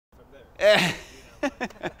All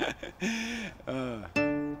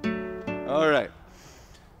right.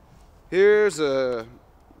 Here's a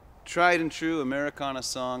tried and true Americana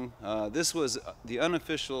song. This was the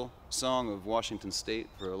unofficial song of Washington State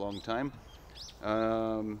for a long time.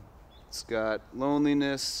 It's got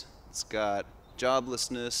loneliness, it's got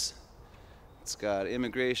joblessness, it's got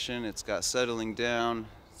immigration, it's got settling down,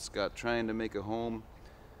 it's got trying to make a home.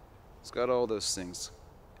 It's got all those things.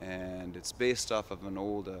 And it's based off of an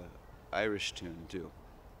old Irish tune too.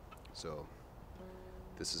 So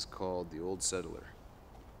this is called The Old Settler.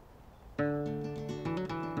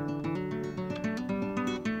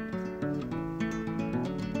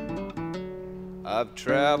 I've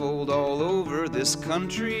traveled all over this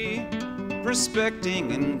country,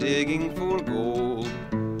 prospecting and digging for gold.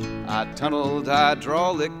 I tunneled,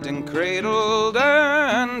 hydraulicked, and cradled,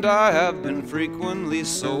 and I have been frequently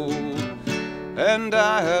sold. And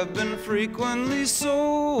I have been frequently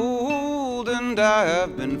sold, and I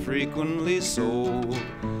have been frequently sold.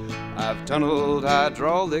 I've tunneled,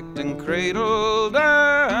 hydraulicked, and cradled,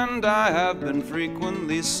 and I have been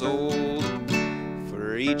frequently sold.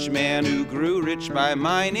 For each man who grew rich by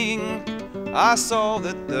mining, I saw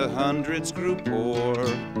that the hundreds grew poor.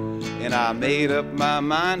 And I made up my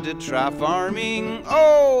mind to try farming,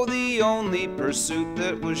 oh, the only pursuit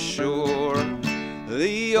that was sure.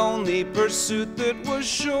 The only pursuit that was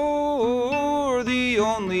sure, the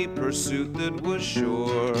only pursuit that was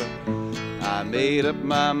sure. I made up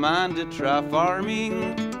my mind to try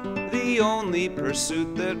farming, the only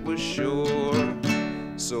pursuit that was sure.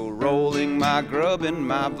 So rolling my grub in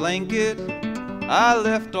my blanket, I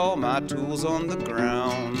left all my tools on the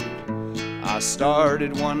ground. I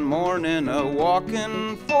started one morning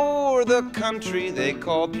a-walking for the country they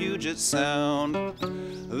call Puget Sound.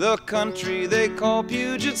 The country they call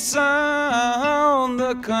Puget Sound.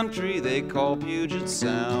 The country they call Puget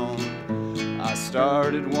Sound. I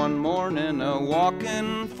started one morning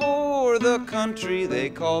a-walking for the country they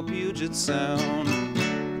call Puget Sound.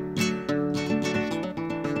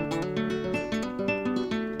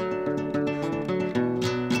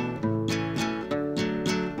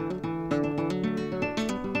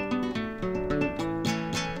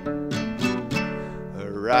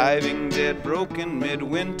 Arriving dead broken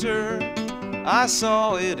midwinter, I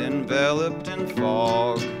saw it enveloped in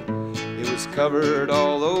fog. It was covered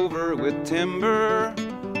all over with timber,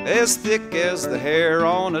 as thick as the hair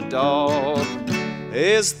on a dog.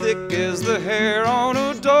 As thick as the hair on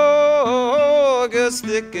a dog. As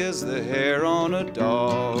thick as the hair on a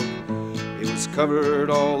dog. It was covered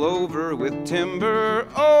all over with timber,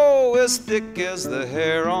 oh, as thick as the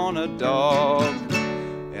hair on a dog.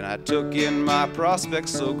 And I took in my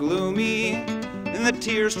prospects so gloomy, and the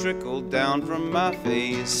tears trickled down from my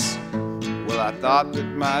face. Well, I thought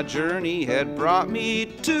that my journey had brought me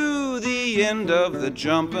to the end of the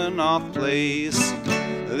jumping off place.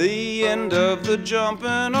 The end of the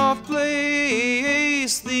jumping off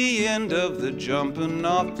place. The end of the jumping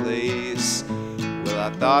off place. Well, I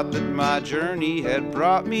thought that my journey had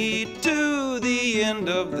brought me to the end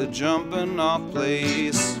of the jumping off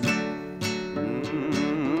place.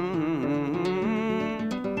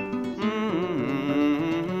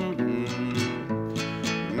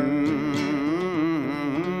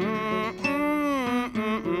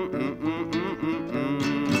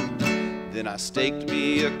 Then I staked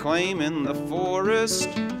me a claim in the forest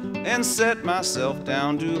and set myself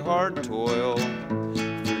down to hard toil.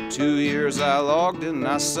 For 2 years I logged and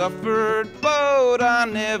I suffered, but I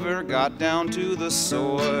never got down to the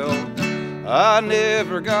soil. I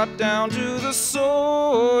never got down to the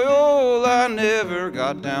soil. I never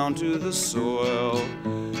got down to the soil.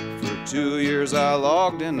 For 2 years I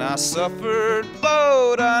logged and I suffered,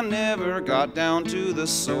 but I never got down to the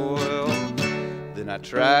soil. Then I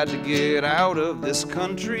tried to get out of this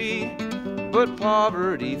country, but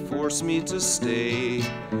poverty forced me to stay.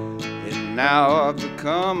 And now I've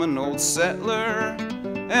become an old settler,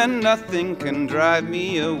 and nothing can drive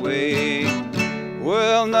me away.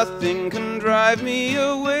 Well, nothing can drive me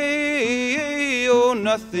away. Oh,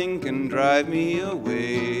 nothing can drive me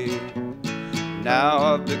away. Now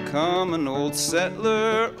I've become an old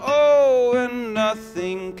settler, oh, and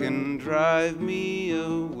nothing can drive me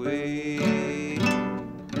away.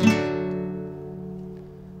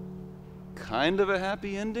 Kind of a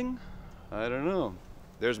happy ending? I don't know.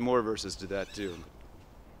 There's more verses to that too.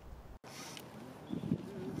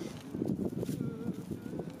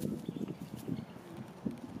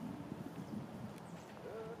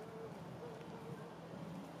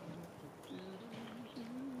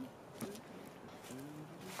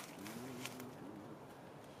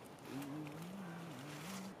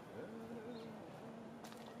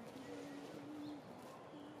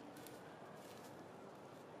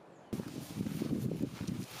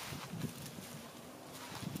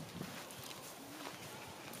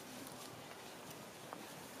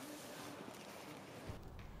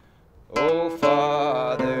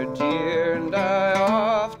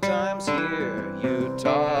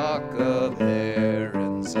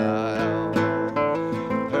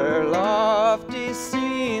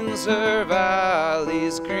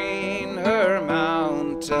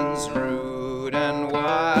 mountains rude and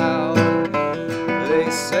wild. They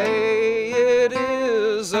say it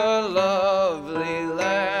is a lovely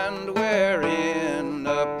land wherein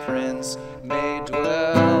a prince may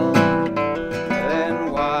dwell.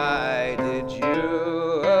 Then why did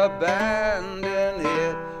you abandon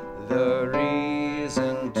it? The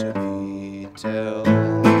reason to be tell.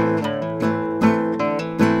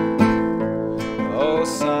 Oh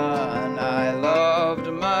son, I loved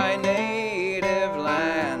my native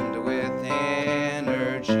land with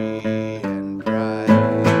energy and pride,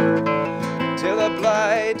 till a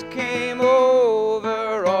blight came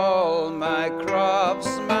over all my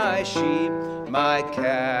crops, my sheep, my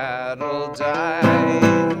cattle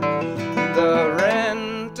died. The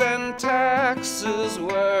rent and taxes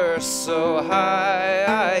were so high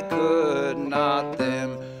I could not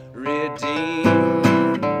them redeem.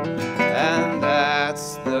 And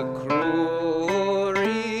that's the cruel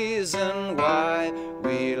reason why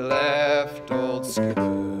we left old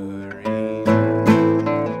Skibbereen.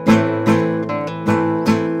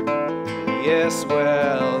 Yes,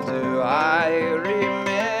 well do I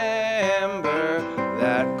remember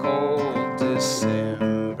that cold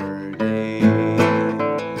December day.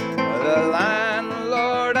 The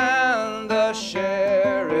landlord and the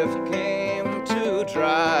sheriff came to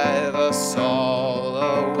drive us all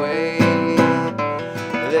away.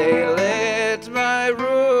 They lit my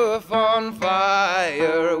roof on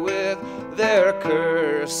fire with their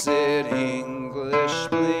cursed English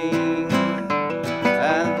bling.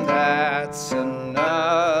 And that's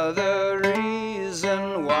another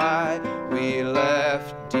reason why we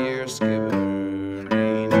left dear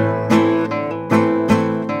Skibbereen.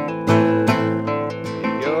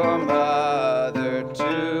 Your mother,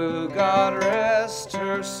 too, God rest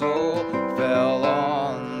her soul, fell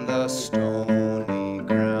on the stony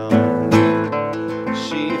ground.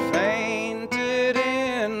 She fainted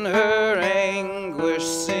in her anguish,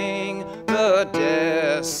 sing the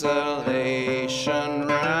desolation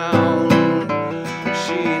round.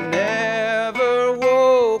 She never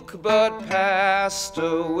woke but passed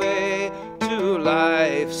away to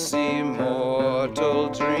life's immortal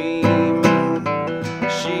dream.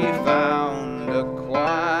 She found a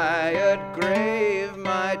quiet grave,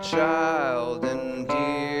 my child, in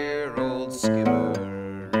dear old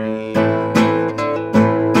Skibbereen.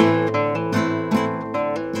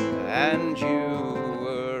 And you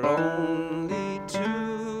were only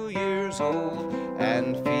 2 years old,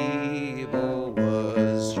 and feeble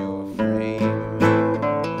was your frame.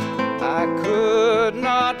 I could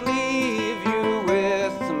not leave you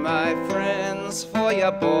with my friends, for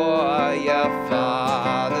you bore your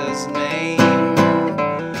father's name.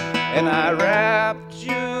 And I wrapped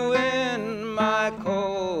you in my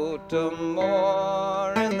coat of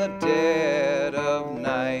more in the dead of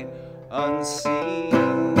night unseen.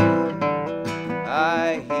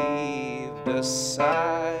 I heaved a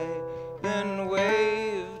sigh